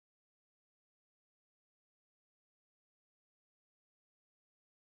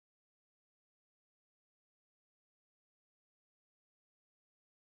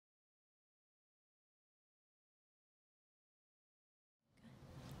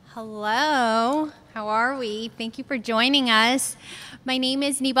Hello, how are we? Thank you for joining us. My name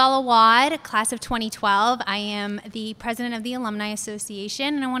is Nibal Awad, class of 2012. I am the president of the Alumni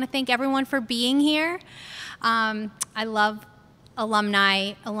Association, and I want to thank everyone for being here. I love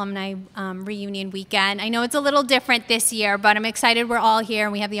alumni reunion weekend. I know it's a little different this year, but I'm excited we're all here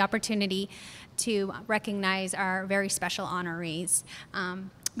and we have the opportunity to recognize our very special honorees.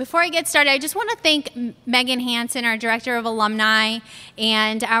 Before I get started, I just want to thank Megan Hansen, our Director of Alumni,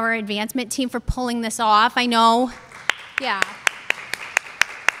 and our advancement team for pulling this off. I know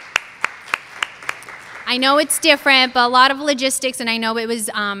it's different, but a lot of logistics, and I know it was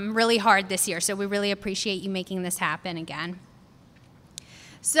really hard this year, so we really appreciate you making this happen again.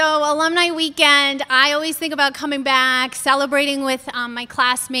 So Alumni Weekend, I always think about coming back, celebrating with my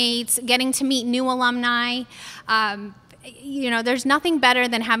classmates, getting to meet new alumni. You know, there's nothing better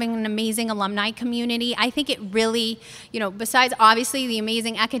than having an amazing alumni community. I think it really, besides obviously the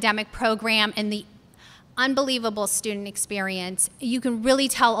amazing academic program and the unbelievable student experience, you can really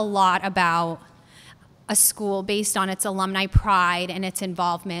tell a lot about a school based on its alumni pride and its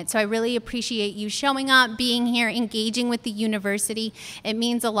involvement. So I really appreciate you showing up, being here, engaging with the university. It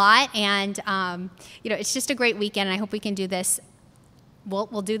means a lot, and it's just a great weekend, and I hope we can do this.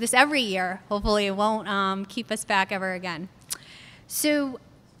 We'll do this every year. Hopefully it won't keep us back ever again. So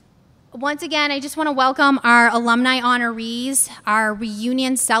once again, I just want to welcome our alumni honorees, our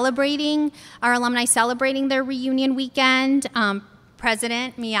alumni celebrating their reunion weekend.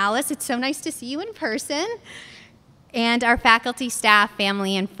 President Mialis, it's so nice to see you in person, and our faculty, staff,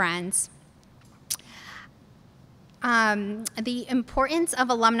 family, and friends. The importance of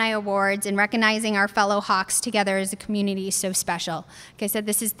alumni awards and recognizing our fellow Hawks together as a community is so special. Like I said,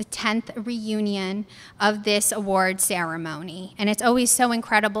 this is the 10th reunion of this award ceremony, and it's always so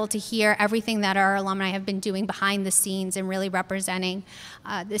incredible to hear everything that our alumni have been doing behind the scenes and really representing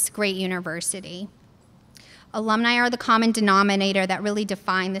this great university. Alumni are the common denominator that really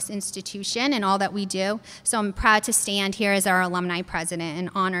define this institution and all that we do, so I'm proud to stand here as our alumni president and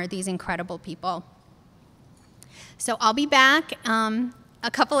honor these incredible people. So I'll be back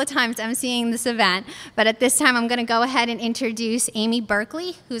a couple of times emceeing this event, but at this time I'm going to go ahead and introduce Amy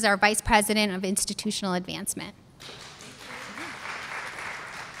Berkeley, who's our Vice President of Institutional Advancement.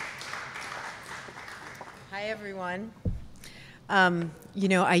 Hi, everyone.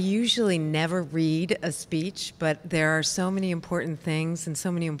 I usually never read a speech, but there are so many important things and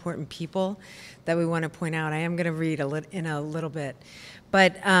so many important people that we want to point out. I am going to read in a little bit.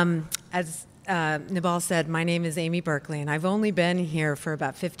 But as Nibal said, my name is Amy Berkeley, and I've only been here for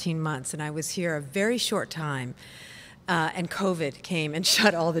about 15 months, and I was here a very short time, and COVID came and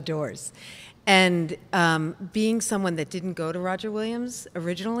shut all the doors. And being someone that didn't go to Roger Williams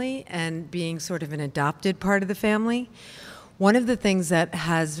originally and being sort of an adopted part of the family, one of the things that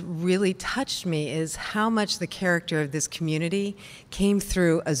has really touched me is how much the character of this community came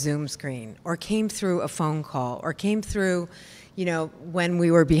through a Zoom screen, or came through a phone call, or came through when we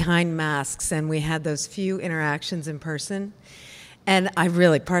were behind masks and we had those few interactions in person. And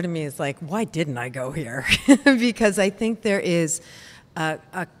part of me is like, why didn't I go here? Because I think there is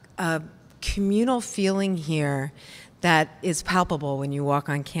a communal feeling here that is palpable when you walk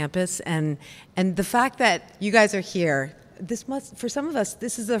on campus. And the fact that you guys are here, for some of us,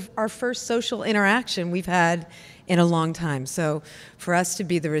 this is our first social interaction we've had in a long time. So for us to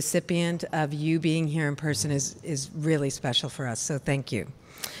be the recipient of you being here in person is really special for us, so thank you.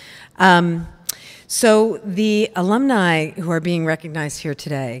 So the alumni who are being recognized here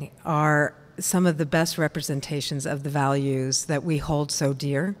today are some of the best representations of the values that we hold so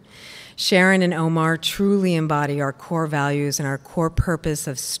dear. Sharon and Omar truly embody our core values and our core purpose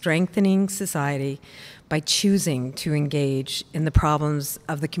of strengthening society by choosing to engage in the problems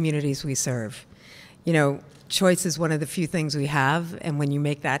of the communities we serve. Choice is one of the few things we have, and when you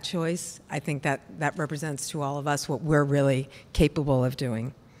make that choice, I think that represents to all of us what we're really capable of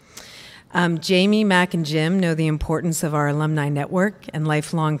doing. Jamie, Mac, and Jim know the importance of our alumni network and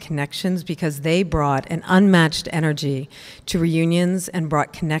lifelong connections because they brought an unmatched energy to reunions and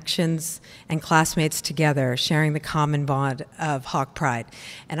brought connections and classmates together, sharing the common bond of Hawk Pride.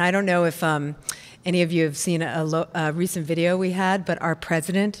 And I don't know if any of you have seen a recent video we had, but our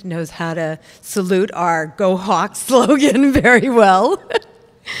president knows how to salute our Go Hawks slogan very well.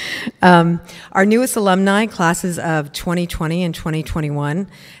 Our newest alumni, classes of 2020 and 2021,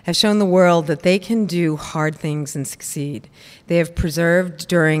 have shown the world that they can do hard things and succeed. They have persevered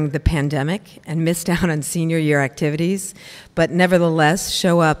during the pandemic and missed out on senior year activities, but nevertheless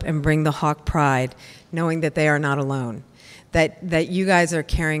show up and bring the Hawk pride, knowing that they are not alone. That you guys are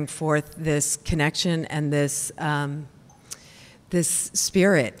carrying forth this connection and this this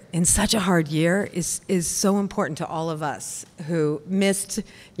spirit in such a hard year is so important to all of us who missed,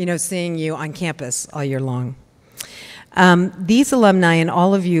 seeing you on campus all year long. These alumni and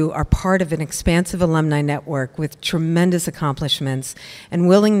all of you are part of an expansive alumni network with tremendous accomplishments and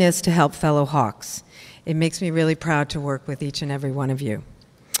willingness to help fellow Hawks. It makes me really proud to work with each and every one of you.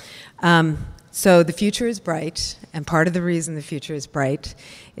 So the future is bright, and part of the reason the future is bright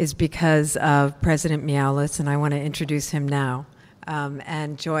is because of President Mialis, and I want to introduce him now.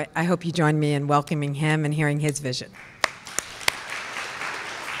 I hope you join me in welcoming him and hearing his vision.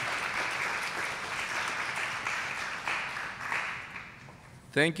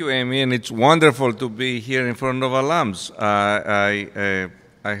 Thank you, Amy, and it's wonderful to be here in front of alums.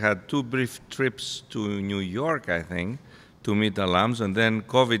 I had 2 brief trips to New York, I think, to meet alums, and then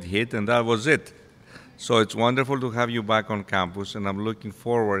COVID hit, and that was it. So it's wonderful to have you back on campus, and I'm looking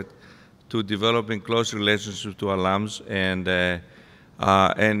forward to developing close relationships to alums, and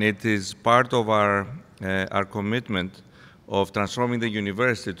it is part of our commitment of transforming the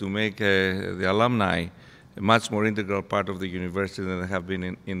university to make the alumni a much more integral part of the university than they have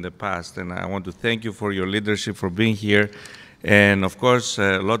been in the past. And I want to thank you for your leadership, for being here. And of course,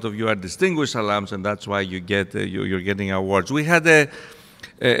 a lot of you are distinguished alums, and that's why you get you're getting awards. We had a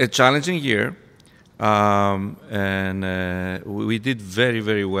challenging year, and we did very,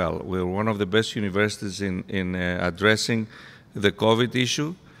 very well. We were one of the best universities in addressing the COVID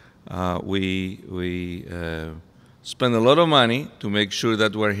issue. We spent a lot of money to make sure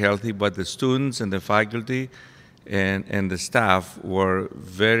that we're healthy, but the students and the faculty and the staff were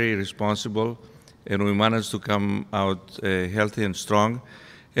very responsible, and we managed to come out healthy and strong.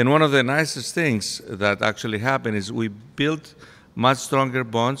 And one of the nicest things that actually happened is we built much stronger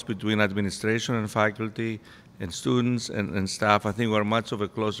bonds between administration and faculty and students and staff. I think we're much of a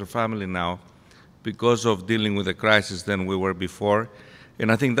closer family now because of dealing with the crisis than we were before.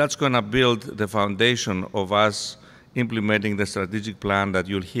 And I think that's going to build the foundation of us implementing the strategic plan that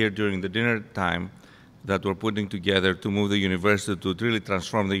you'll hear during the dinner time that we're putting together to move the university, to really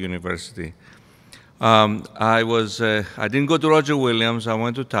transform the university. I didn't go to Roger Williams, I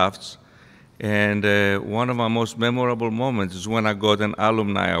went to Tufts, and one of my most memorable moments is when I got an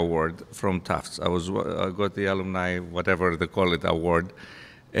Alumni Award from Tufts. I got the Alumni, whatever they call it, award.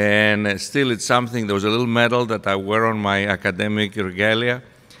 And still it's something, there was a little medal that I wear on my academic regalia,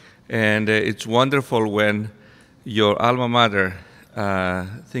 and it's wonderful when your alma mater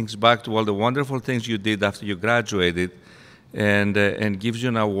thinks back to all the wonderful things you did after you graduated and gives you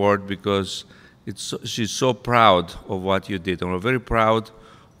an award because she's so proud of what you did. And we're very proud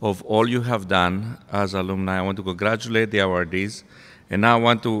of all you have done as alumni. I want to congratulate the awardees. And now I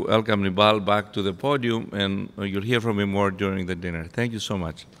want to welcome Nibal back to the podium, and you'll hear from him more during the dinner. Thank you so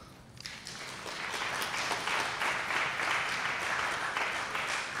much.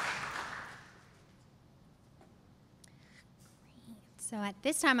 So at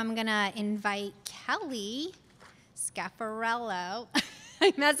this time, I'm going to invite Kelly Scaffarello.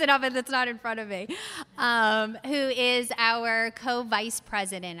 I mess it up if it's not in front of me, who is our co-vice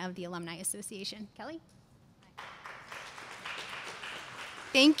president of the Alumni Association. Kelly?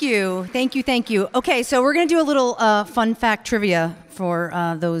 Thank you, thank you, thank you. Okay, so we're going to do a little fun fact trivia for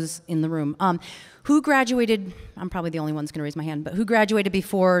those in the room. Who graduated, I'm probably the only one that's going to raise my hand, but who graduated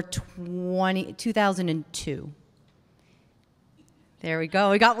before 2002? There we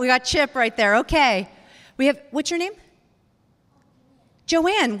go, we got Chip right there, okay. We have, what's your name?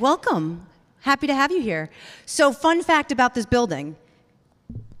 Joanne, welcome. Happy to have you here. So fun fact about this building.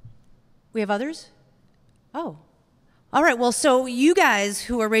 We have others? Oh. All right, well, so you guys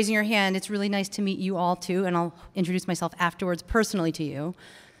who are raising your hand, it's really nice to meet you all too, and I'll introduce myself afterwards personally to you.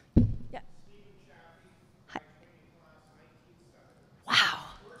 Yeah. Hi. Wow.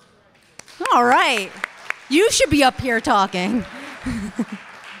 All right. You should be up here talking.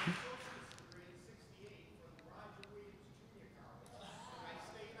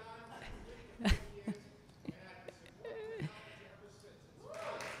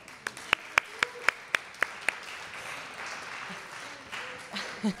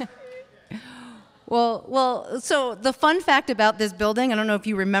 Well, so the fun fact about this building, I don't know if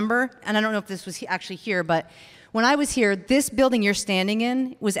you remember, and I don't know if this was actually here, but when I was here, this building you're standing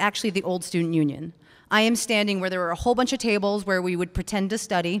in was actually the old student union. I am standing where there were a whole bunch of tables where we would pretend to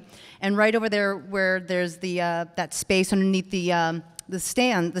study, and right over there where there's the that space underneath the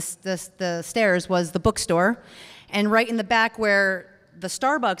stairs was the bookstore, and right in the back where the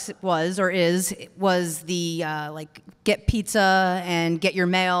Starbucks was the like get pizza and get your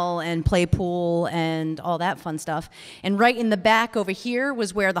mail and play pool and all that fun stuff. And right in the back over here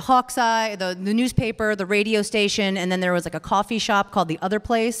was where the Hawk's Eye, the newspaper, the radio station, and then there was like a coffee shop called The Other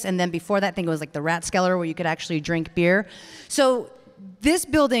Place. And then before that, I think it was like the Rat Skeller where you could actually drink beer. So this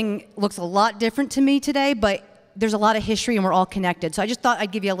building looks a lot different to me today, but there's a lot of history and we're all connected. So I just thought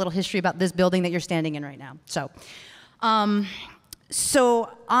I'd give you a little history about this building that you're standing in right now. So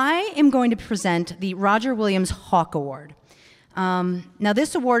I am going to present the Roger Williams Hawk Award. Now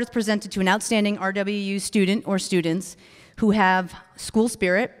this award is presented to an outstanding RWU student or students who have school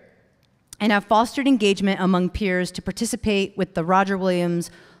spirit and have fostered engagement among peers to participate with the Roger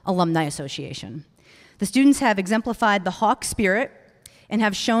Williams Alumni Association. The students have exemplified the Hawk spirit and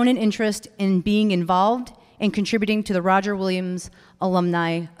have shown an interest in being involved and contributing to the Roger Williams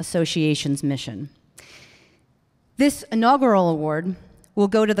Alumni Association's mission. This inaugural award will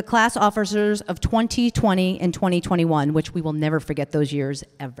go to the class officers of 2020 and 2021, which we will never forget those years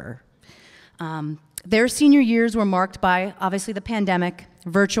ever. Their senior years were marked by, obviously, the pandemic,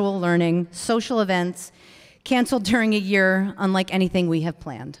 virtual learning, social events, canceled during a year unlike anything we have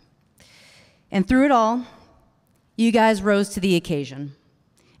planned. And through it all, you guys rose to the occasion.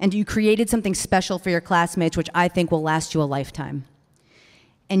 And you created something special for your classmates, which I think will last you a lifetime.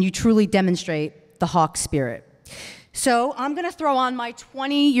 And you truly demonstrate the Hawk spirit. So I'm gonna throw on my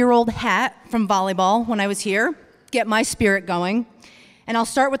 20-year-old hat from volleyball when I was here, get my spirit going. And I'll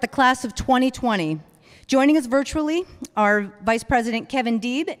start with the class of 2020. Joining us virtually are Vice President Kevin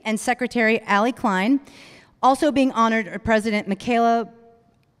Deeb and Secretary Allie Klein. Also being honored are President Michaela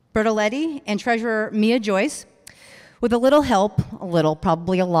Bertoletti and Treasurer Mia Joyce. With a little help,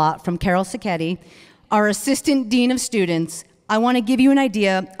 probably a lot, from Carol Sacchetti, our Assistant Dean of Students, I want to give you an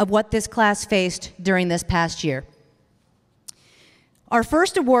idea of what this class faced during this past year. Our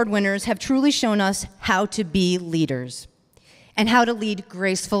first award winners have truly shown us how to be leaders and how to lead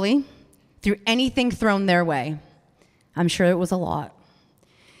gracefully through anything thrown their way. I'm sure it was a lot.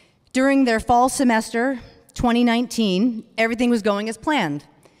 During their fall semester, 2019, everything was going as planned,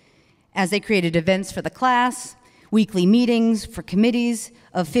 as they created events for the class, weekly meetings for committees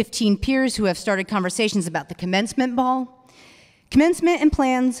of 15 peers who have started conversations about the commencement ball, commencement and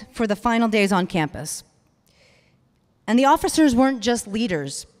plans for the final days on campus. And the officers weren't just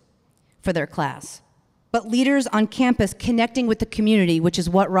leaders for their class, but leaders on campus connecting with the community, which is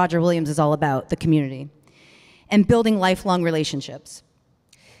what Roger Williams is all about, the community, and building lifelong relationships.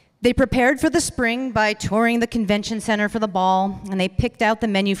 They prepared for the spring by touring the convention center for the ball, and they picked out the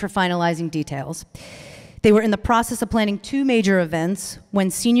menu for finalizing details. They were in the process of planning 2 major events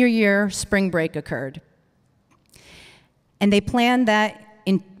when senior year spring break occurred. And they planned that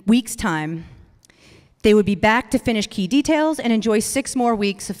in weeks' time, they would be back to finish key details and enjoy 6 more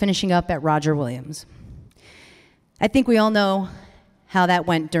weeks of finishing up at Roger Williams. I think we all know how that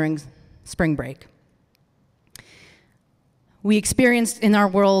went during spring break. We experienced in our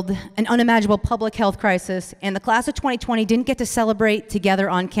world an unimaginable public health crisis, and the class of 2020 didn't get to celebrate together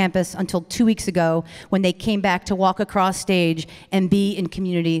on campus until 2 weeks ago when they came back to walk across stage and be in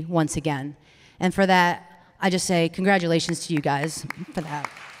community once again. And for that, I just say congratulations to you guys for that.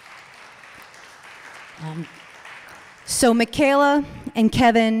 So Michaela and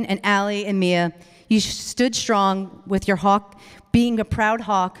Kevin and Allie and Mia, you stood strong with your Hawk, being a proud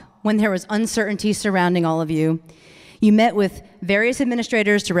Hawk when there was uncertainty surrounding all of you. You met with various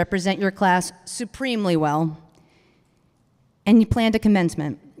administrators to represent your class supremely well, and you planned a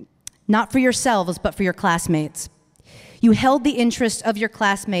commencement, not for yourselves, but for your classmates. You held the interests of your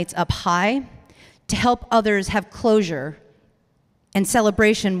classmates up high to help others have closure and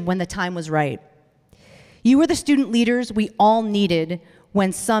celebration when the time was right. You were the student leaders we all needed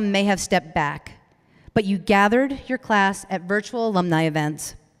when some may have stepped back, but you gathered your class at virtual alumni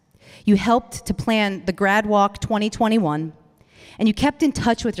events. You helped to plan the Grad Walk 2021, and you kept in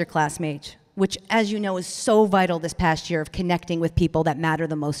touch with your classmates, which, as you know, is so vital this past year of connecting with people that matter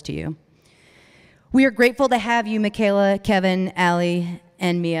the most to you. We are grateful to have you, Michaela, Kevin, Allie,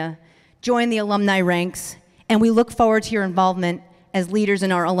 and Mia, join the alumni ranks, and we look forward to your involvement as leaders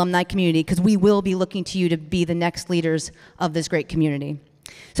in our alumni community, because we will be looking to you to be the next leaders of this great community.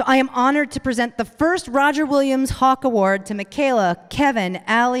 So I am honored to present the first Roger Williams Hawk Award to Michaela, Kevin,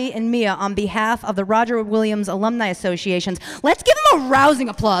 Allie, and Mia on behalf of the Roger Williams Alumni Associations. Let's give them a rousing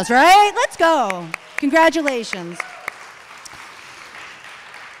applause, right? Let's go. Congratulations.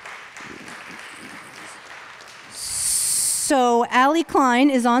 So Allie Klein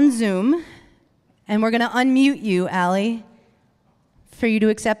is on Zoom, and we're going to unmute you, Allie, for you to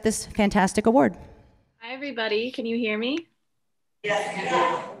accept this fantastic award. Hi, everybody. Can you hear me?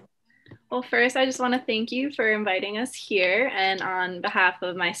 Well, first, I just want to thank you for inviting us here. And on behalf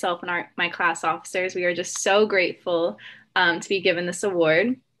of myself and my class officers, we are just so grateful to be given this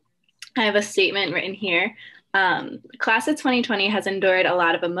award. I have a statement written here. Class of 2020 has endured a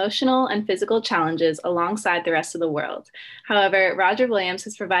lot of emotional and physical challenges alongside the rest of the world. However, Roger Williams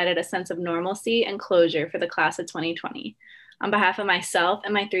has provided a sense of normalcy and closure for the class of 2020. On behalf of myself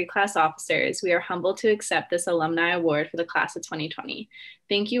and my 3 class officers, we are humbled to accept this Alumni Award for the class of 2020.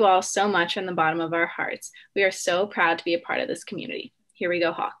 Thank you all so much from the bottom of our hearts. We are so proud to be a part of this community. Here we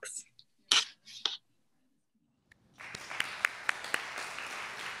go, Hawks.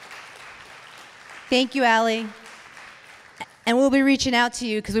 Thank you, Allie. And we'll be reaching out to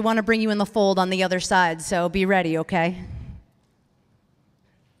you because we want to bring you in the fold on the other side, so be ready, okay?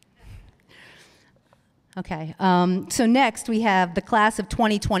 Okay, so next we have the class of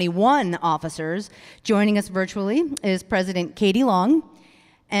 2021 officers. Joining us virtually is President Katie Long,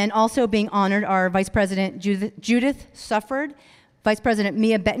 and also being honored are Vice President Judith Sufford, Vice President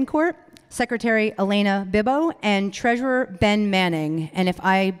Mia Betancourt, Secretary Elena Bibbo, and Treasurer Ben Manning. And if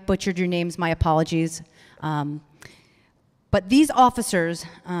I butchered your names, my apologies. But these officers,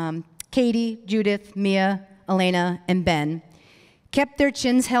 Katie, Judith, Mia, Elena, and Ben, kept their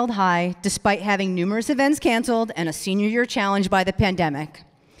chins held high despite having numerous events canceled and a senior year challenged by the pandemic.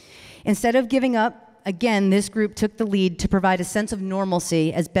 Instead of giving up, again, this group took the lead to provide a sense of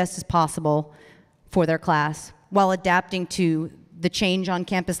normalcy as best as possible for their class while adapting to the change on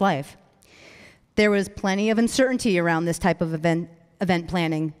campus life. There was plenty of uncertainty around this type of event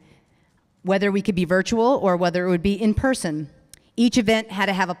planning, whether we could be virtual or whether it would be in person. Each event had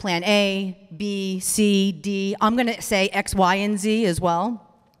to have a plan A, B, C, D. I'm going to say X, Y, and Z as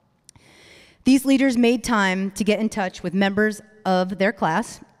well. These leaders made time to get in touch with members of their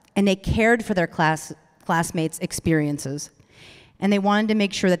class, and they cared for their classmates' experiences. And they wanted to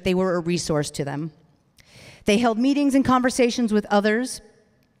make sure that they were a resource to them. They held meetings and conversations with others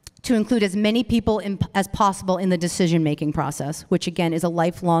to include as many people as possible in the decision-making process, which again is a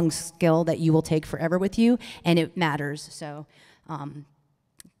lifelong skill that you will take forever with you, and it matters. So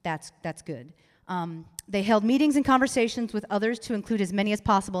that's good. They held meetings and conversations with others to include as many as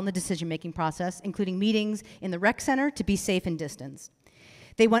possible in the decision-making process, including meetings in the rec center to be safe and distanced.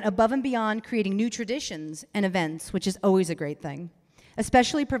 They went above and beyond creating new traditions and events, which is always a great thing,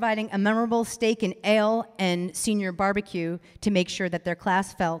 especially providing a memorable steak and ale and senior barbecue to make sure that their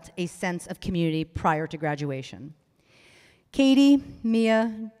class felt a sense of community prior to graduation. Katie,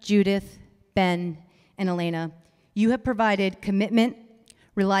 Mia, Judith, Ben, and Elena, you have provided commitment,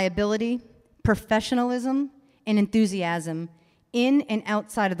 reliability, professionalism, and enthusiasm in and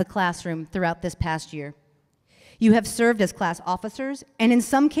outside of the classroom throughout this past year. You have served as class officers, and in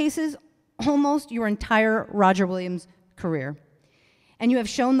some cases, almost your entire Roger Williams career. And you have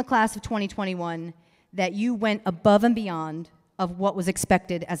shown the class of 2021 that you went above and beyond of what was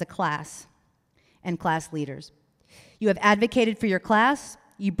expected as a class and class leaders. You have advocated for your class,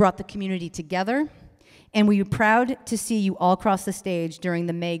 you brought the community together, and we are proud to see you all cross the stage during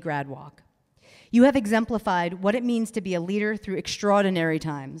the May grad walk. You have exemplified what it means to be a leader through extraordinary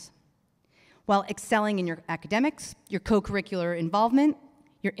times, while excelling in your academics, your co-curricular involvement,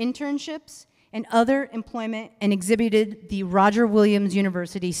 your internships, and other employment, and exhibited the Roger Williams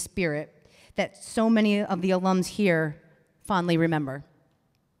University spirit that so many of the alums here fondly remember.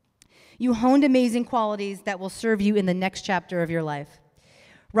 You honed amazing qualities that will serve you in the next chapter of your life.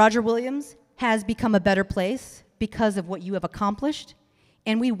 Roger Williams has become a better place because of what you have accomplished,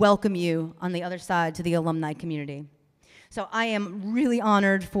 and we welcome you on the other side to the alumni community. So I am really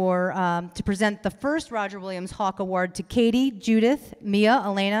honored to present the first Roger Williams Hawk Award to Katie, Judith, Mia,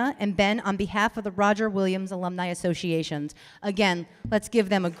 Elena, and Ben on behalf of the Roger Williams Alumni Associations. Again, let's give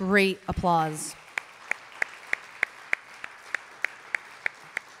them a great applause.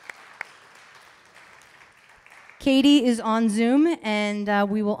 Katie is on Zoom, and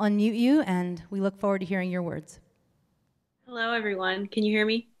we will unmute you, and we look forward to hearing your words. Hello, everyone. Can you hear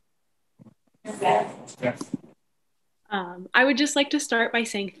me? Yes. I would just like to start by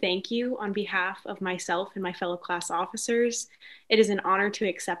saying thank you on behalf of myself and my fellow class officers. It is an honor to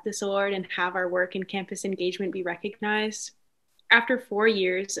accept this award and have our work in campus engagement be recognized. After 4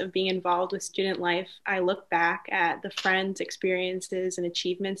 years of being involved with student life, I look back at the friends, experiences, and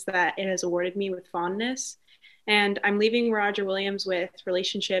achievements that it has awarded me with fondness. And I'm leaving Roger Williams with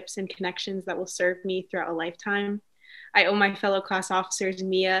relationships and connections that will serve me throughout a lifetime. I owe my fellow class officers,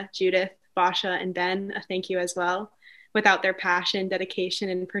 Mia, Judith, Basha, and Ben, a thank you as well. Without their passion, dedication,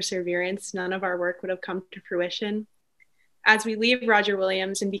 and perseverance, none of our work would have come to fruition. As we leave Roger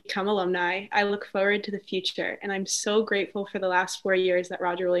Williams and become alumni, I look forward to the future, and I'm so grateful for the last 4 years that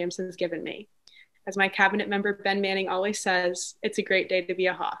Roger Williams has given me. As my cabinet member Ben Manning always says, it's a great day to be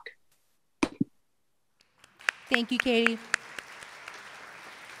a Hawk. Thank you, Katie.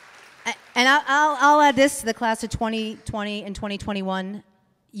 And I'll add this to the class of 2020 and 2021.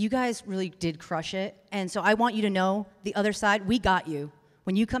 You guys really did crush it. And so I want you to know, the other side, we got you.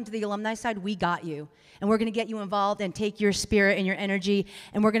 When you come to the alumni side, we got you. And we're going to get you involved and take your spirit and your energy,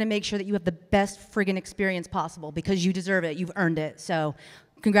 and we're going to make sure that you have the best friggin' experience possible because you deserve it. You've earned it. So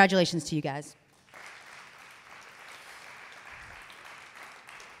congratulations to you guys.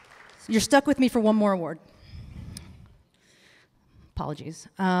 You're stuck with me for one more award. Apologies.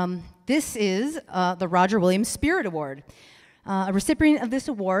 This is the Roger Williams Spirit Award. A recipient of this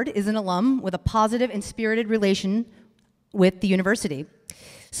award is an alum with a positive and spirited relation with the university.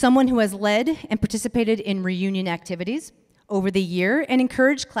 Someone who has led and participated in reunion activities over the year and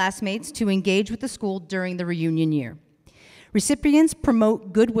encouraged classmates to engage with the school during the reunion year. Recipients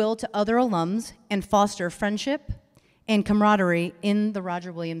promote goodwill to other alums and foster friendship and camaraderie in the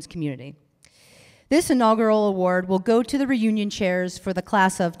Roger Williams community. This inaugural award will go to the reunion chairs for the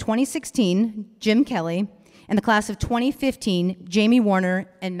class of 2016, Jim Kelly, and the class of 2015, Jamie Warner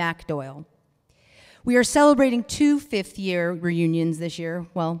and Mac Doyle. We are celebrating 2 fifth-year reunions this year,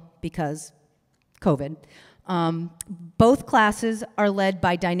 well, because COVID. Both classes are led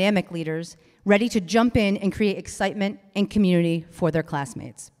by dynamic leaders ready to jump in and create excitement and community for their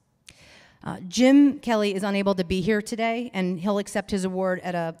classmates. Jim Kelly is unable to be here today, and he'll accept his award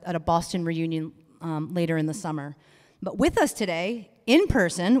at a Boston reunion later in the summer. But with us today, in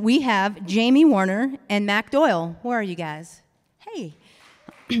person, we have Jamie Warner and Mac Doyle. Where are you guys? Hey.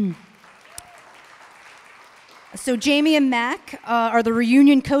 So Jamie and Mac are the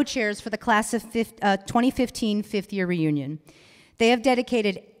reunion co-chairs for the class of 2015 fifth-year reunion. They have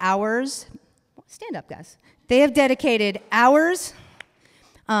dedicated hours, stand up guys, they have dedicated hours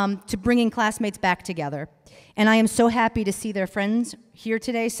to bringing classmates back together. And I am so happy to see their friends here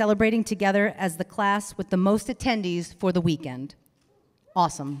today celebrating together as the class with the most attendees for the weekend.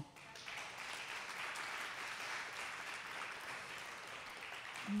 Awesome.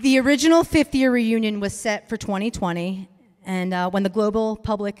 The original fifth-year reunion was set for 2020, and when the global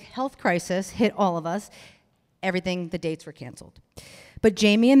public health crisis hit all of us, the dates were canceled. But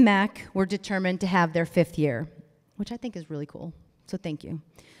Jamie and Mac were determined to have their 5th year, which I think is really cool, so thank you.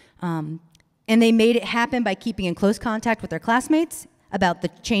 And they made it happen by keeping in close contact with their classmates about the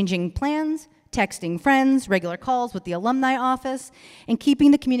changing plans, texting friends, regular calls with the alumni office, and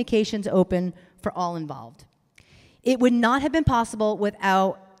keeping the communications open for all involved. It would not have been possible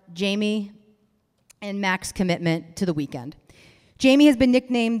without Jamie and Mac's commitment to the weekend. Jamie has been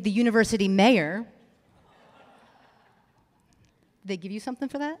nicknamed the university mayor. Did they give you something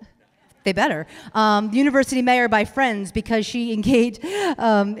for that? They better. The university mayor by friends because she engaged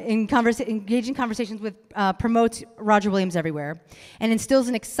in conversations with, promotes Roger Williams everywhere, and instills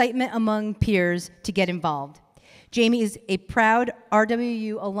an excitement among peers to get involved. Jamie is a proud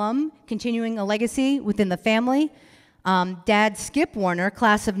RWU alum, continuing a legacy within the family. Dad Skip Warner,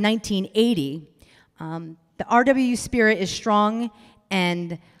 class of 1980. The RWU spirit is strong,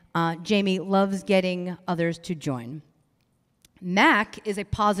 and Jamie loves getting others to join. Mac is a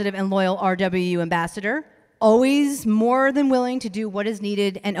positive and loyal RWU ambassador, always more than willing to do what is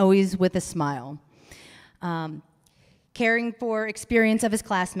needed and always with a smile. Caring for experience of his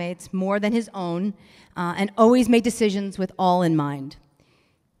classmates more than his own, and always made decisions with all in mind.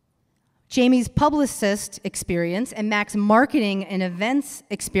 Jamie's publicist experience and Mac's marketing and events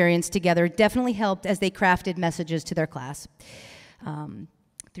experience together definitely helped as they crafted messages to their class.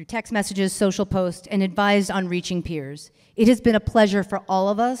 Through text messages, social posts, and advised on reaching peers. It has been a pleasure for all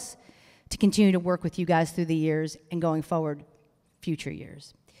of us to continue to work with you guys through the years and going forward, future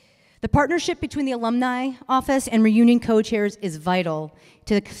years. The partnership between the alumni office and reunion co-chairs is vital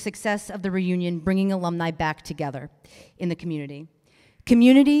to the success of the reunion, bringing alumni back together in the community.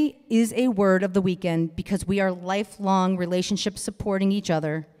 Community is a word of the weekend because we are lifelong relationships supporting each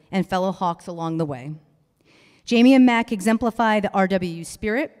other and fellow Hawks along the way. Jamie and Mac exemplify the RWU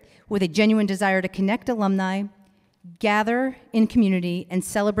spirit with a genuine desire to connect alumni, gather in community, and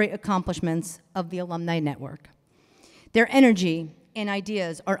celebrate accomplishments of the alumni network. Their energy and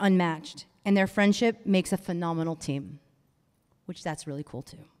ideas are unmatched, and their friendship makes a phenomenal team, which that's really cool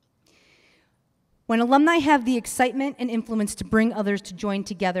too. When alumni have the excitement and influence to bring others to join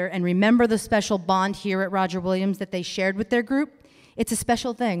together and remember the special bond here at Roger Williams that they shared with their group, it's a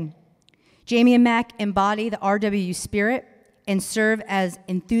special thing. Jamie and Mac embody the RWU spirit and serve as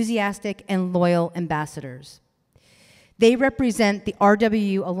enthusiastic and loyal ambassadors. They represent the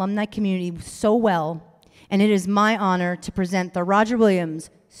RWU alumni community so well, and it is my honor to present the Roger Williams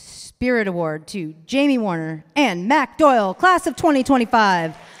Spirit Award to Jamie Warner and Mac Doyle, class of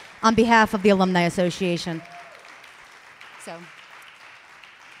 2025, on behalf of the Alumni Association. So,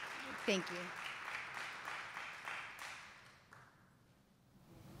 thank you.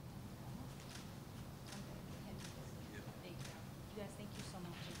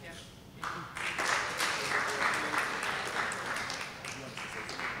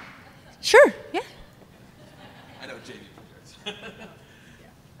 Sure, yeah. I know Jamie.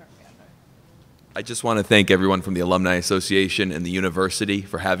 I just want to thank everyone from the Alumni Association and the university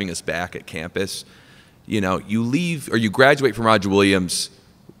for having us back at campus. You know, you leave or you graduate from Roger Williams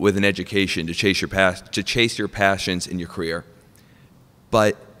with an education to chase your passions in your career.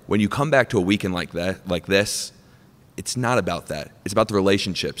 But when you come back to a weekend like this, it's not about that. It's about the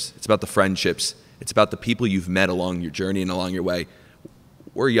relationships. It's about the friendships. It's about the people you've met along your journey and along your way.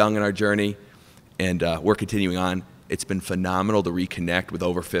 We're young in our journey, and we're continuing on. It's been phenomenal to reconnect with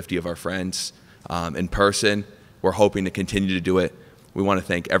over 50 of our friends in person. We're hoping to continue to do it. We want to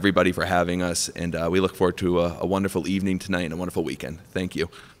thank everybody for having us, and we look forward to a wonderful evening tonight and a wonderful weekend. Thank you.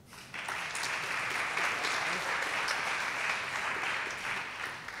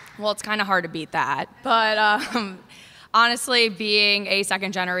 Well, it's kind of hard to beat that, but honestly, being a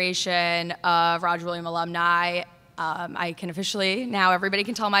second generation of Roger Williams alumni, I can officially, now everybody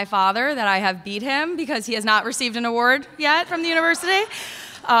can tell my father that I have beat him because he has not received an award yet from the university.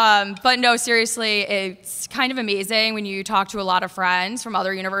 But no, seriously, it's kind of amazing when you talk to a lot of friends from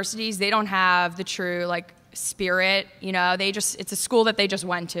other universities. They don't have the true, like, spirit, you know, it's a school that they just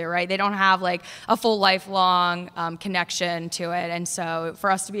went to, right? They don't have, like, a full lifelong connection to it. And so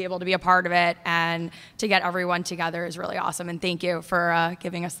for us to be able to be a part of it and to get everyone together is really awesome. And thank you for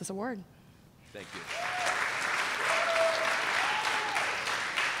giving us this award. Thank you.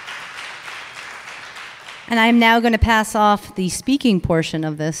 And I'm now going to pass off the speaking portion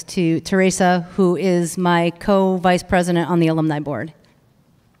of this to Teresa, who is my co-vice president on the alumni board.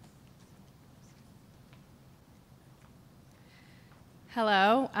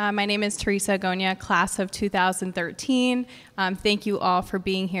 Hello, my name is Teresa Agonia, class of 2013. Thank you all for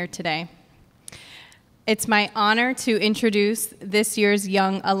being here today. It's my honor to introduce this year's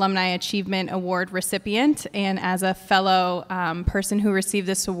Young Alumni Achievement Award recipient, and as a fellow person who received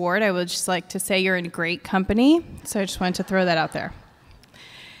this award, I would just like to say you're in great company, so I just wanted to throw that out there.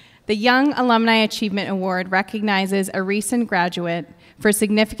 The Young Alumni Achievement Award recognizes a recent graduate for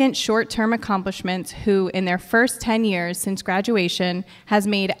significant short-term accomplishments who, in their first 10 years since graduation, has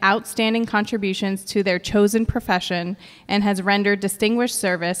made outstanding contributions to their chosen profession and has rendered distinguished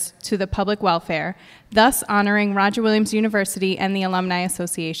service to the public welfare, thus honoring Roger Williams University and the Alumni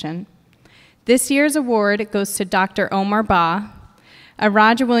Association. This year's award goes to Dr. Omar Ba, a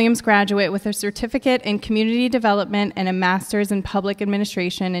Roger Williams graduate with a certificate in community development and a master's in public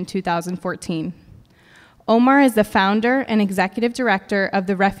administration in 2014. Omar is the founder and executive director of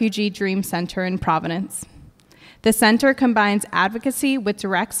the Refugee Dream Center in Providence. The center combines advocacy with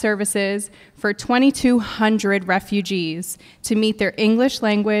direct services for 2,200 refugees to meet their English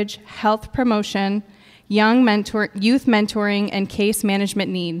language, health promotion, youth mentoring, and case management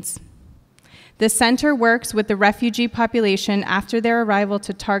needs. The center works with the refugee population after their arrival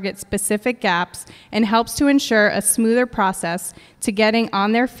to target specific gaps and helps to ensure a smoother process to getting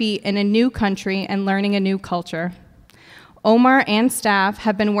on their feet in a new country and learning a new culture. Omar and staff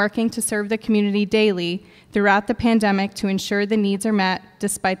have been working to serve the community daily throughout the pandemic to ensure the needs are met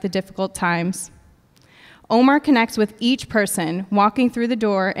despite the difficult times. Omar connects with each person walking through the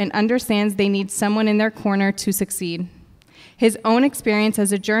door and understands they need someone in their corner to succeed. His own experience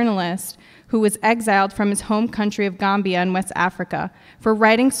as a journalist who was exiled from his home country of Gambia in West Africa for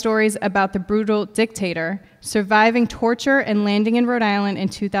writing stories about the brutal dictator, surviving torture and landing in Rhode Island in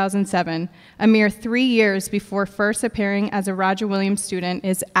 2007, a mere 3 years before first appearing as a Roger Williams student,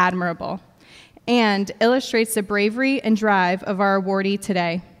 is admirable and illustrates the bravery and drive of our awardee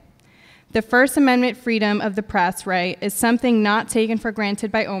today. The First Amendment freedom of the press right is something not taken for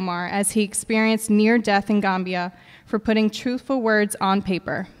granted by Omar, as he experienced near death in Gambia for putting truthful words on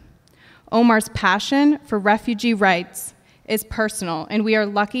paper. Omar's passion for refugee rights is personal, and we are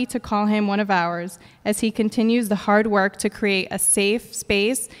lucky to call him one of ours as he continues the hard work to create a safe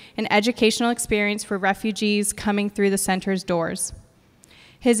space and educational experience for refugees coming through the center's doors.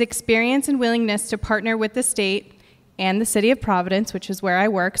 His experience and willingness to partner with the state and the city of Providence, which is where I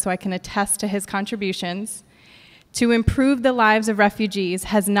work, so I can attest to his contributions, to improve the lives of refugees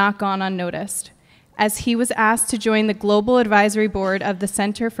has not gone unnoticed. as he was asked to join the Global Advisory Board of the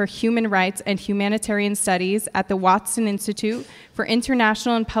Center for Human Rights and Humanitarian Studies at the Watson Institute for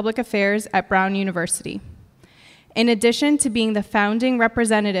International and Public Affairs at Brown University. In addition to being the founding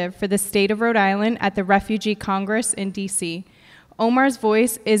representative for the state of Rhode Island at the Refugee Congress in DC, Omar's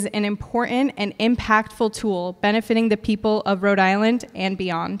voice is an important and impactful tool benefiting the people of Rhode Island and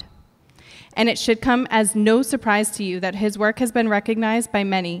beyond. And it should come as no surprise to you that his work has been recognized by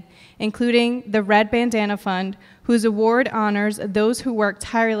many, including the Red Bandana Fund, whose award honors those who work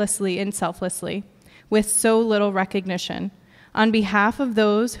tirelessly and selflessly, with so little recognition, on behalf of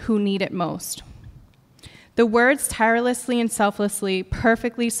those who need it most. The words tirelessly and selflessly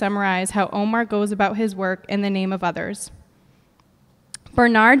perfectly summarize how Omar goes about his work in the name of others.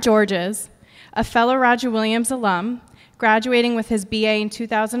 Bernard Georges, a fellow Roger Williams alum, graduating with his BA in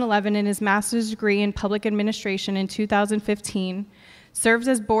 2011 and his master's degree in public administration in 2015, serves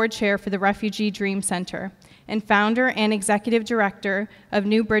as board chair for the Refugee Dream Center and founder and executive director of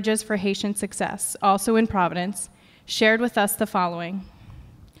New Bridges for Haitian Success, also in Providence, shared with us the following.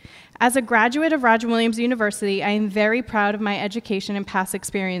 As a graduate of Roger Williams University, I am very proud of my education and past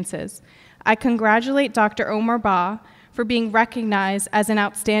experiences. I congratulate Dr. Omar Ba for being recognized as an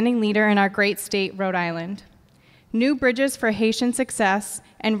outstanding leader in our great state, Rhode Island. New Bridges for Haitian Success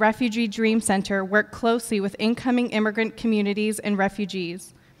and Refugee Dream Center work closely with incoming immigrant communities and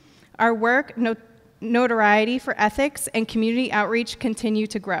refugees. Our work, notoriety for ethics, and community outreach continue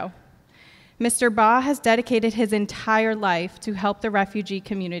to grow. Mr. Ba has dedicated his entire life to help the refugee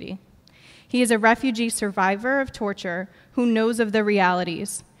community. He is a refugee survivor of torture who knows of the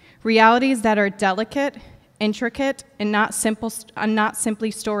realities that are delicate, intricate, and not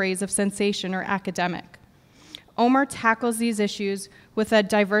simply stories of sensation or academic. Omar tackles these issues with a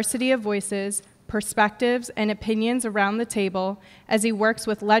diversity of voices, perspectives, and opinions around the table as he works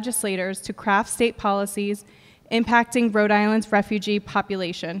with legislators to craft state policies impacting Rhode Island's refugee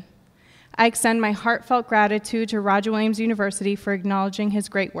population. I extend my heartfelt gratitude to Roger Williams University for acknowledging his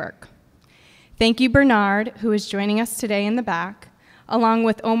great work. Thank you, Bernard, who is joining us today in the back, along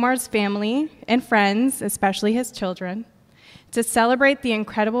with Omar's family and friends, especially his children, to celebrate the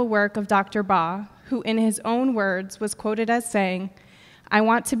incredible work of Dr. Ba, who in his own words was quoted as saying, "I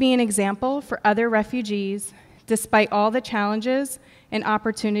want to be an example for other refugees despite all the challenges and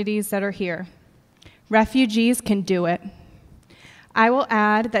opportunities that are here. Refugees can do it." I will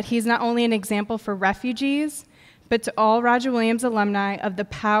add that he's not only an example for refugees, but to all Roger Williams alumni of the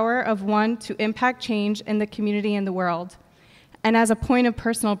power of one to impact change in the community and the world. And as a point of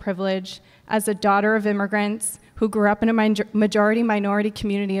personal privilege, as a daughter of immigrants who grew up in a majority minority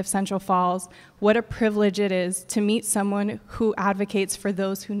community of Central Falls, what a privilege it is to meet someone who advocates for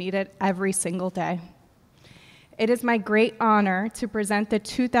those who need it every single day. It is my great honor to present the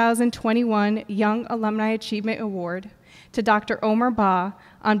 2021 Young Alumni Achievement Award to Dr. Omar Ba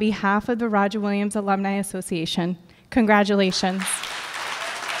on behalf of the Roger Williams Alumni Association. Congratulations.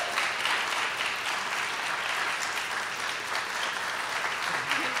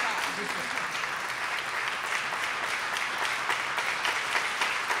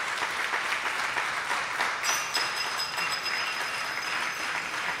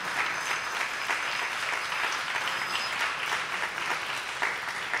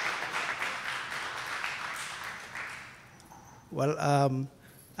 Well,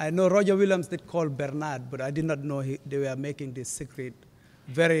 I know Roger Williams did call Bernard, but I did not know they were making this secret,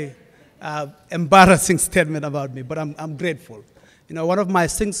 very embarrassing statement about me, but I'm grateful. You know, one of my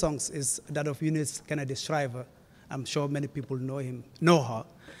sing songs is that of Eunice Kennedy Shriver. I'm sure many people know her.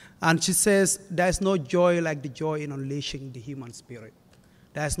 And she says, "There's no joy like the joy in unleashing the human spirit.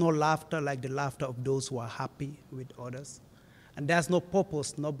 There's no laughter like the laughter of those who are happy with others. And there's no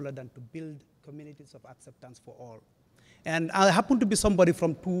purpose nobler than to build communities of acceptance for all." And I happen to be somebody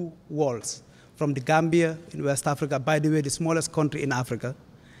from two worlds, from the Gambia in West Africa, by the way, the smallest country in Africa,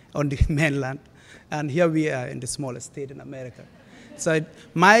 on the mainland, and here we are in the smallest state in America. So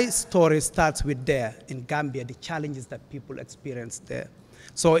my story starts with there, in Gambia, the challenges that people experience there.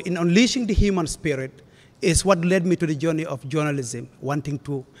 So in unleashing the human spirit is what led me to the journey of journalism, wanting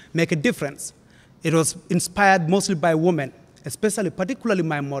to make a difference. It was inspired mostly by women, particularly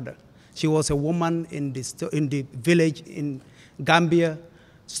my mother. She was a woman in the village in Gambia,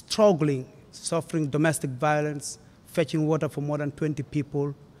 struggling, suffering domestic violence, fetching water for more than 20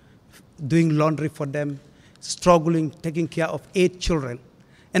 people, doing laundry for them, struggling, taking care of 8 children.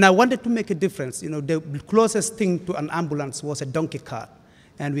 And I wanted to make a difference. You know, the closest thing to an ambulance was a donkey cart.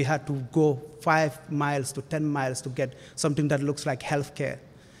 And we had to go 5 miles to 10 miles to get something that looks like health care.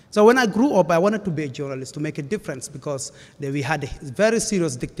 So when I grew up, I wanted to be a journalist to make a difference because we had a very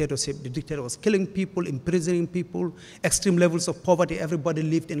serious dictatorship. The dictator was killing people, imprisoning people, extreme levels of poverty. Everybody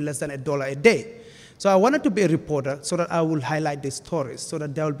lived in less than $1 a day. So I wanted to be a reporter so that I would highlight these stories, so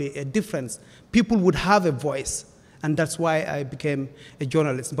that there will be a difference. People would have a voice, and that's why I became a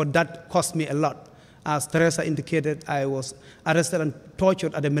journalist. But that cost me a lot. As Teresa indicated, I was arrested and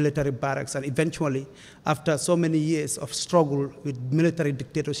tortured at the military barracks, and eventually, after so many years of struggle with military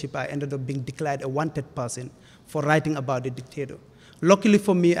dictatorship, I ended up being declared a wanted person for writing about the dictator. Luckily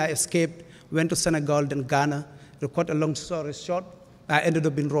for me, I escaped, went to Senegal, then Ghana. To cut a long story short, I ended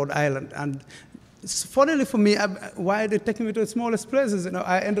up in Rhode Island. And funnily for me, why are they taking me to the smallest places?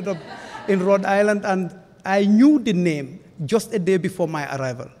 I ended up in Rhode Island, and I knew the name just a day before my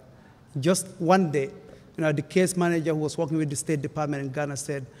arrival. Just one day, the case manager who was working with the State Department in Ghana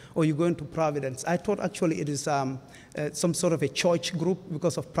said, "Oh, you're going to Providence." I thought actually it is some sort of a church group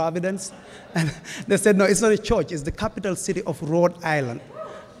because of Providence. And they said, "No, it's not a church. It's the capital city of Rhode Island."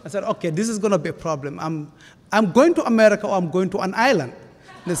 I said, "Okay, this is going to be a problem. I'm going to America or I'm going to an island."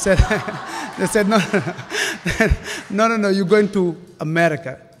 They said, no, you're going to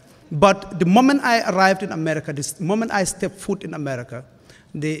America. But the moment I arrived in America, the moment I stepped foot in America,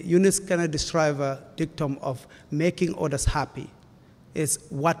 the Eunice Kennedy Shriver dictum of making others happy is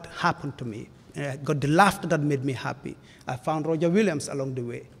what happened to me. I got the laughter that made me happy. I found Roger Williams along the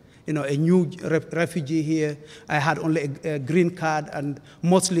way. A new refugee here. I had only a green card and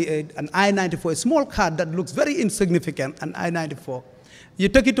mostly an I-94, a small card that looks very insignificant, an I-94. You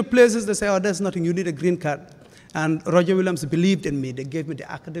take it to places, they say, "Oh, there's nothing, you need a green card." And Roger Williams believed in me. They gave me the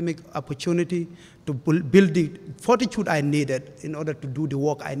academic opportunity to build the fortitude I needed in order to do the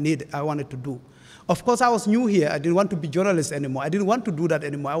work I wanted to do. Of course, I was new here. I didn't want to be a journalist anymore. I didn't want to do that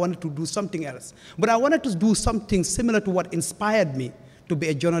anymore. I wanted to do something else. But I wanted to do something similar to what inspired me to be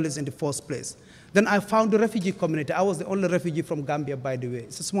a journalist in the first place. Then I found the refugee community. I was the only refugee from Gambia, by the way.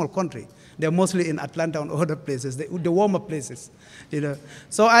 It's a small country. They're mostly in Atlanta and other places, the warmer places.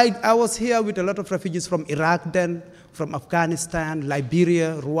 So I was here with a lot of refugees from Iraq then, from Afghanistan,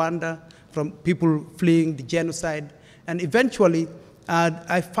 Liberia, Rwanda, from people fleeing the genocide. And eventually,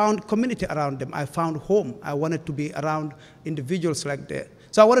 I found community around them. I found home. I wanted to be around individuals like that.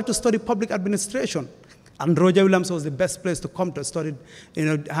 So I wanted to study public administration. And Roger Williams was the best place to come to. Studied,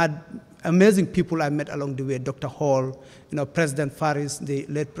 had amazing people I met along the way. Dr. Hall, President Faris, the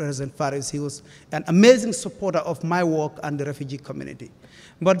late President Faris. He was an amazing supporter of my work and the refugee community.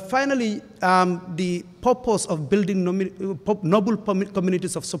 But finally, the purpose of building noble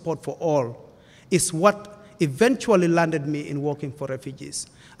communities of support for all is what eventually landed me in working for refugees.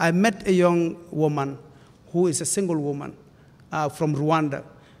 I met a young woman who is a single woman from Rwanda.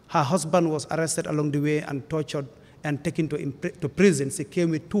 Her husband was arrested along the way and tortured and taken to prison. She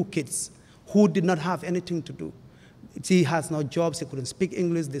came with 2 kids who did not have anything to do. She has no job. She couldn't speak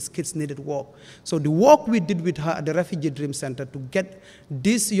English. These kids needed work. So the work we did with her at the Refugee Dream Center to get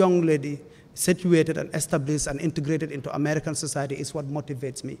this young lady situated and established and integrated into American society is what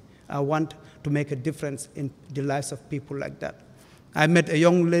motivates me. I want to make a difference in the lives of people like that. I met a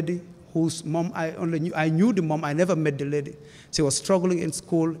young lady whose mom I knew the mom. I never met the lady. She was struggling in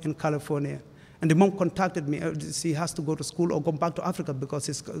school in California. And the mom contacted me. She has to go to school or go back to Africa because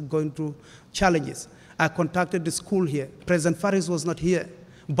she's going through challenges. I contacted the school here. President Faris was not here.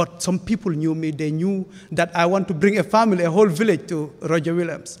 But some people knew me. They knew that I want to bring a family, a whole village to Roger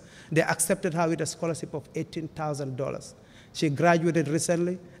Williams. They accepted her with a scholarship of $18,000. She graduated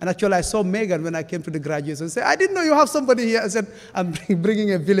recently. And actually, I saw Megan when I came to the graduation and said, "I didn't know you have somebody here." I said, "I'm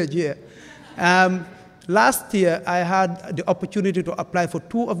bringing a village here." Last year, I had the opportunity to apply for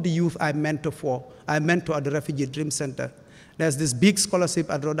 2 of the youth I mentor for. I mentor at the Refugee Dream Center. There's this big scholarship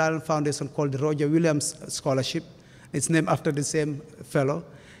at Rhode Island Foundation called the Roger Williams Scholarship. It's named after the same fellow.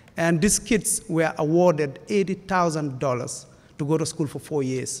 And these kids were awarded $80,000 to go to school for 4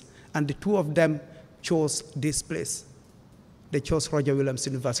 years. And the 2 of them chose this place. They chose Roger Williams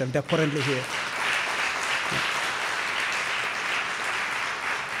University, and they're currently here.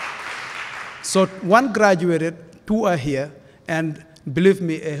 So 1 graduated, 2 are here, and believe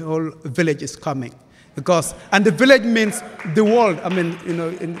me, a whole village is coming. And the village means the world. I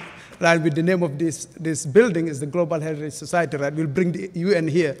mean, right, with the name of this building is the Global Heritage Society, right? We'll bring the UN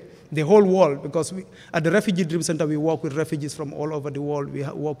here, the whole world, because at the Refugee Dream Center, we work with refugees from all over the world. We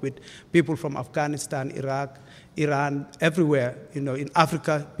work with people from Afghanistan, Iraq, Iran, everywhere. In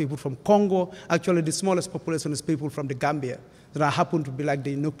Africa, people from Congo. Actually, the smallest population is people from the Gambia. That happen to be like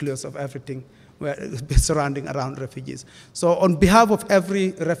the nucleus of everything surrounding around refugees. So on behalf of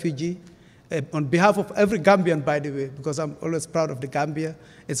every refugee on behalf of every Gambian, by the way, because I'm always proud of the Gambia.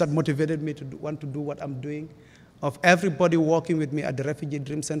 It's what motivated me to want to do what I'm doing. Of everybody working with me at the Refugee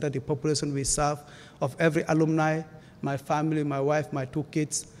Dream Center, the population we serve, of every alumni, my family, my wife, my 2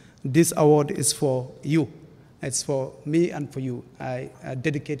 kids, this award is for you. It's for me and for you. I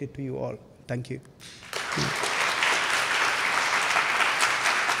dedicate it to you all. Thank you.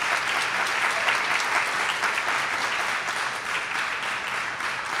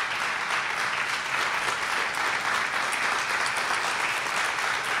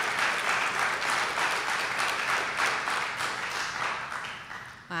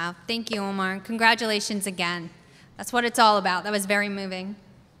 Wow, thank you, Omar. Congratulations again. That's what it's all about. That was very moving.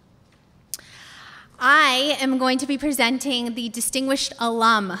 I am going to be presenting the Distinguished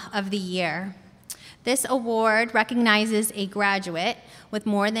Alum of the Year. This award recognizes a graduate with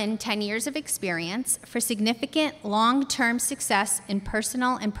more than 10 years of experience for significant long-term success in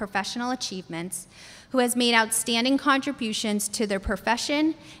personal and professional achievements, who has made outstanding contributions to their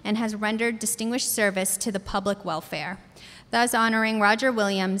profession and has rendered distinguished service to the public welfare, thus honoring Roger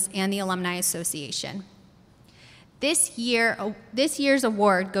Williams and the Alumni Association. This year's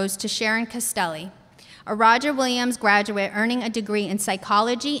award goes to Sharon Castelli, a Roger Williams graduate earning a degree in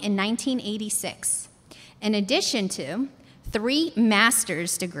psychology in 1986, in addition to 3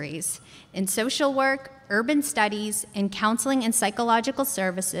 master's degrees in social work, urban studies, and counseling and psychological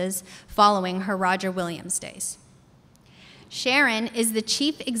services following her Roger Williams days. Sharon is the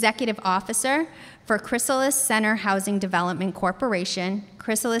Chief Executive Officer for Chrysalis Center Housing Development Corporation,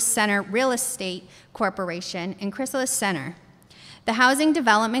 Chrysalis Center Real Estate Corporation, and Chrysalis Center. The Housing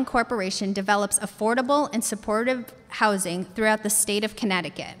Development Corporation develops affordable and supportive housing throughout the state of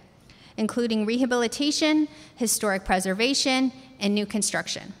Connecticut, including rehabilitation, historic preservation, and new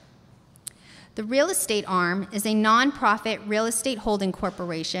construction. The real estate arm is a nonprofit real estate holding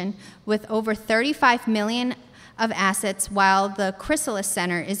corporation with over $35 million of assets, while the Chrysalis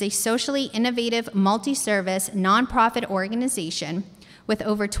Center is a socially innovative, multi-service nonprofit organization with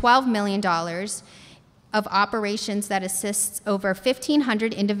over $12 million of operations that assists over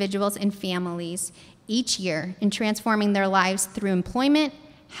 1,500 individuals and families each year in transforming their lives through employment,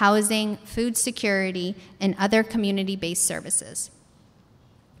 housing, food security, and other community-based services.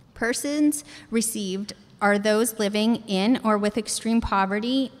 Persons received are those living in or with extreme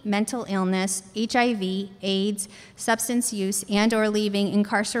poverty, mental illness, HIV, AIDS, substance use, and/or leaving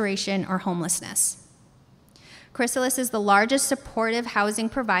incarceration or homelessness. Chrysalis is the largest supportive housing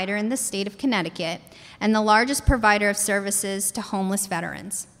provider in the state of Connecticut and the largest provider of services to homeless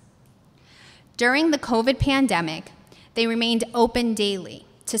veterans. During the COVID pandemic, they remained open daily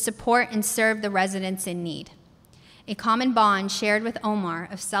to support and serve the residents in need, a common bond shared with Omar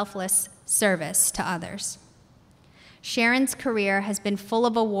of selfless service to others. Sharon's career has been full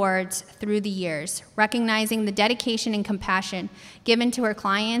of awards through the years, recognizing the dedication and compassion given to her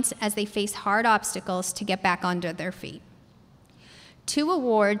clients as they face hard obstacles to get back onto their feet. 2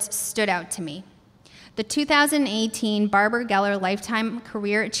 awards stood out to me. The 2018 Barbara Geller Lifetime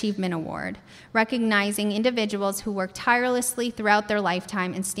Career Achievement Award, recognizing individuals who work tirelessly throughout their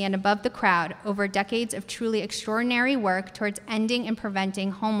lifetime and stand above the crowd over decades of truly extraordinary work towards ending and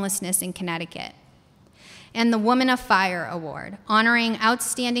preventing homelessness in Connecticut. And the Woman of Fire Award, honoring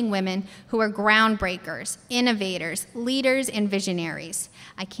outstanding women who are groundbreakers, innovators, leaders, and visionaries.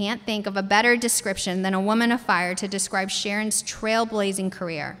 I can't think of a better description than a woman of fire to describe Sharon's trailblazing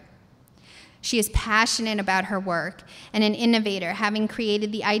career. She is passionate about her work and an innovator, having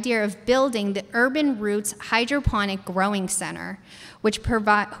created the idea of building the Urban Roots Hydroponic Growing Center, which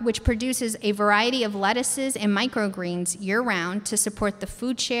produces a variety of lettuces and microgreens year-round to support the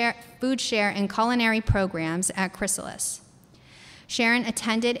food share, and culinary programs at Chrysalis. Sharon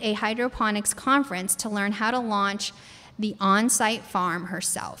attended a hydroponics conference to learn how to launch the on-site farm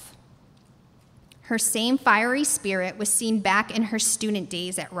herself. Her same fiery spirit was seen back in her student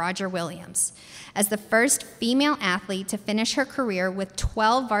days at Roger Williams, as the first female athlete to finish her career with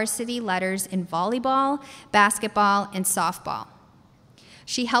 12 varsity letters in volleyball, basketball, and softball.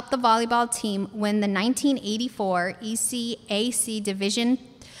 She helped the volleyball team win the 1984 ECAC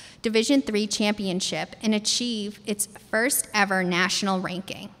Division III championship and achieve its first ever national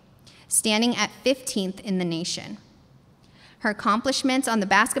ranking, standing at 15th in the nation. Her accomplishments on the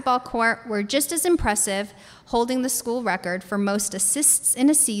basketball court were just as impressive, holding the school record for most assists in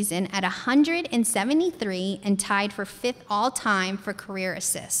a season at 173 and tied for 5th all-time for career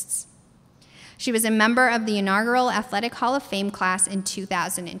assists. She was a member of the inaugural Athletic Hall of Fame class in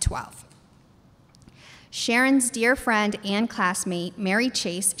 2012. Sharon's dear friend and classmate, Mary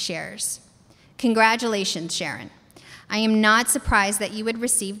Chase, shares, "Congratulations, Sharon. I am not surprised that you would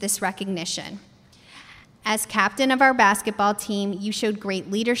receive this recognition. As captain of our basketball team, you showed great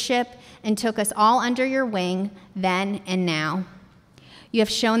leadership and took us all under your wing then and now. You have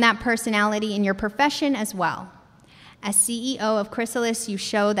shown that personality in your profession as well. As CEO of Chrysalis, you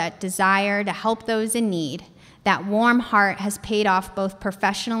show that desire to help those in need. That warm heart has paid off both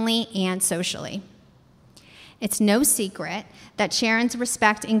professionally and socially. It's no secret that Sharon's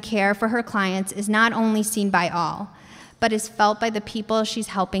respect and care for her clients is not only seen by all, but is felt by the people she's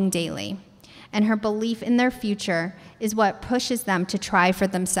helping daily. And her belief in their future is what pushes them to try for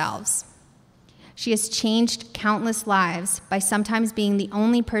themselves. She has changed countless lives by sometimes being the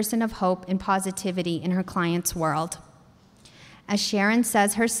only person of hope and positivity in her clients' world. As Sharon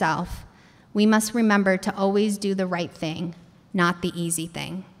says herself, we must remember to always do the right thing, not the easy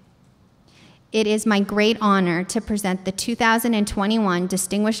thing. It is my great honor to present the 2021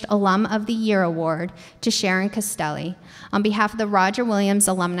 Distinguished Alum of the Year Award to Sharon Castelli on behalf of the Roger Williams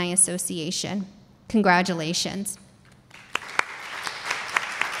Alumni Association. Congratulations.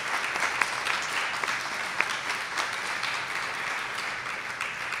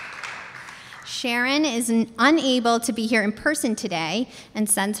 Sharon is unable to be here in person today and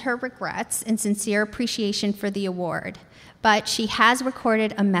sends her regrets and sincere appreciation for the award. But she has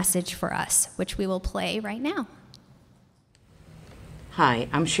recorded a message for us, which we will play right now. Hi,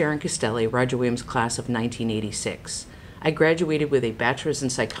 I'm Sharon Castelli, Roger Williams class of 1986. I graduated with a bachelor's in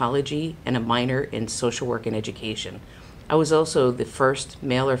psychology and a minor in social work and education. I was also the first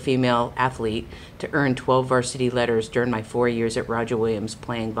male or female athlete to earn 12 varsity letters during my 4 years at Roger Williams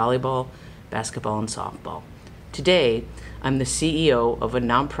playing volleyball, basketball, and softball. Today, I'm the CEO of a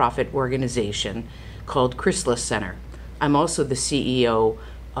nonprofit organization called Chrysalis Center. I'm also the CEO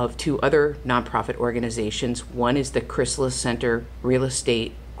of 2 other nonprofit organizations. One is the Chrysalis Center Real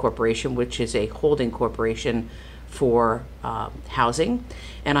Estate Corporation, which is a holding corporation for housing.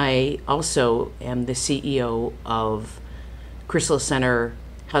 And I also am the CEO of Chrysalis Center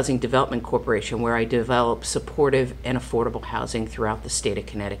Housing Development Corporation, where I develop supportive and affordable housing throughout the state of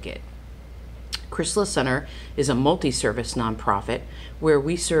Connecticut. Chrysalis Center is a multi-service nonprofit where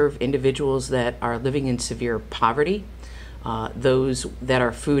we serve individuals that are living in severe poverty, those that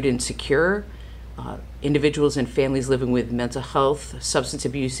are food insecure, individuals and families living with mental health, substance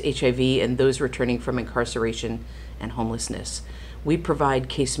abuse, HIV, and those returning from incarceration and homelessness. We provide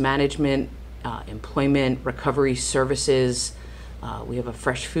case management, employment, recovery services. We have a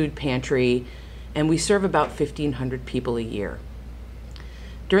fresh food pantry, and we serve about 1,500 people a year.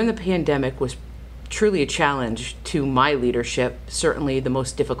 During the pandemic was truly a challenge to my leadership, certainly the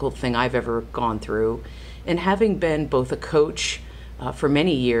most difficult thing I've ever gone through. And having been both a coach for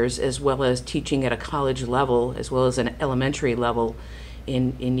many years, as well as teaching at a college level, as well as an elementary level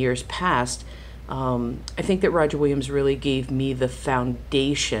in years past, I think that Roger Williams really gave me the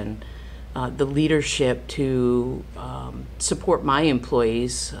foundation, the leadership to support my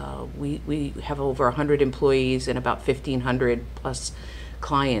employees. We have over 100 employees and about 1,500 plus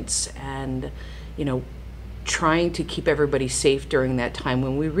clients, and trying to keep everybody safe during that time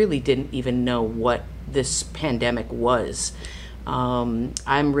when we really didn't even know what this pandemic was.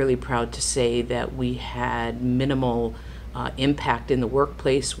 I'm really proud to say that we had minimal impact in the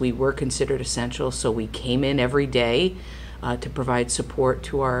workplace. We were considered essential, so we came in every day to provide support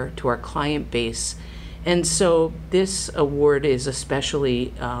to our client base. And so this award is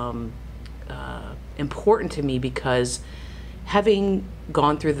especially important to me because having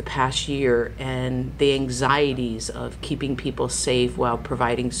gone through the past year and the anxieties of keeping people safe while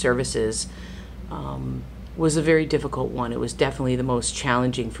providing services was a very difficult one. It was definitely the most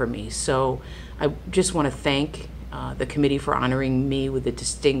challenging for me. So I just want to thank the committee for honoring me with the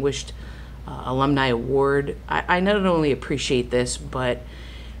Distinguished Alumni Award. I not only appreciate this, but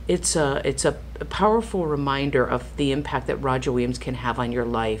it's a powerful reminder of the impact that Roger Williams can have on your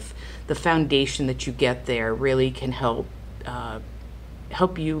life. The foundation that you get there really can help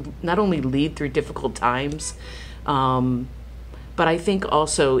you not only lead through difficult times, but I think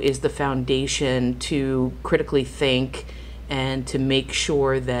also is the foundation to critically think and to make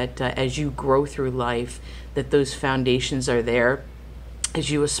sure that as you grow through life, that those foundations are there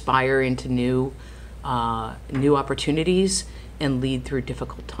as you aspire into new opportunities and lead through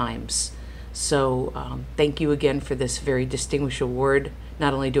difficult times. So thank you again for this very distinguished award.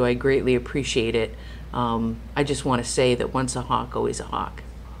 Not only do I greatly appreciate it, I just want to say that once a hawk, always a hawk.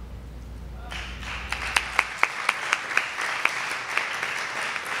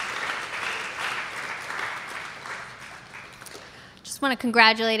 Just want to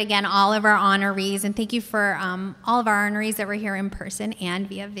congratulate again all of our honorees, and thank you for all of our honorees that were here in person and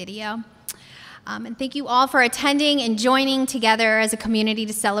via video. And thank you all for attending and joining together as a community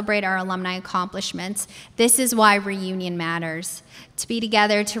to celebrate our alumni accomplishments. This is why reunion matters. To be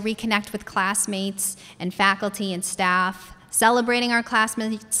together, to reconnect with classmates and faculty and staff, celebrating our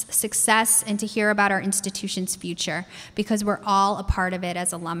classmates' success, and to hear about our institution's future, because we're all a part of it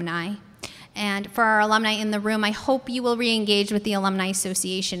as alumni. And for our alumni in the room, I hope you will re-engage with the Alumni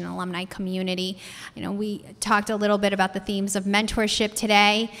Association and alumni community. You know, we talked a little bit about the themes of mentorship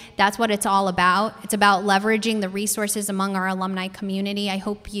today. That's what it's all about. It's about leveraging the resources among our alumni community. I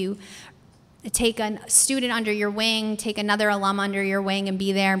hope you take a student under your wing, take another alum under your wing, and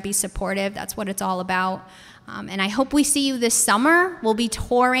be there and be supportive. That's what it's all about. And I hope we see you this summer. We'll be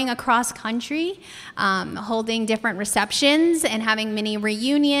touring across country, holding different receptions and having mini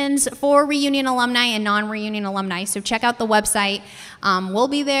reunions for reunion alumni and non-reunion alumni. So check out the website. We'll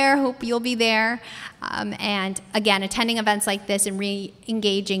be there. Hope you'll be there. And again, attending events like this and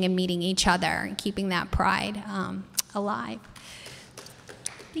re-engaging and meeting each other and keeping that pride alive.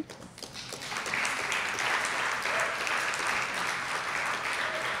 Thank you.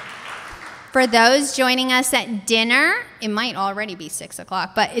 For those joining us at dinner, it might already be 6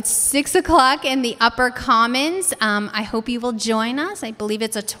 o'clock, but it's 6 o'clock in the Upper Commons. I hope you will join us. I believe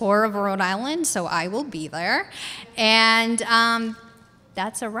it's a tour of Rhode Island, so I will be there. And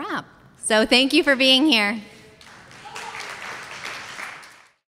that's a wrap. So thank you for being here.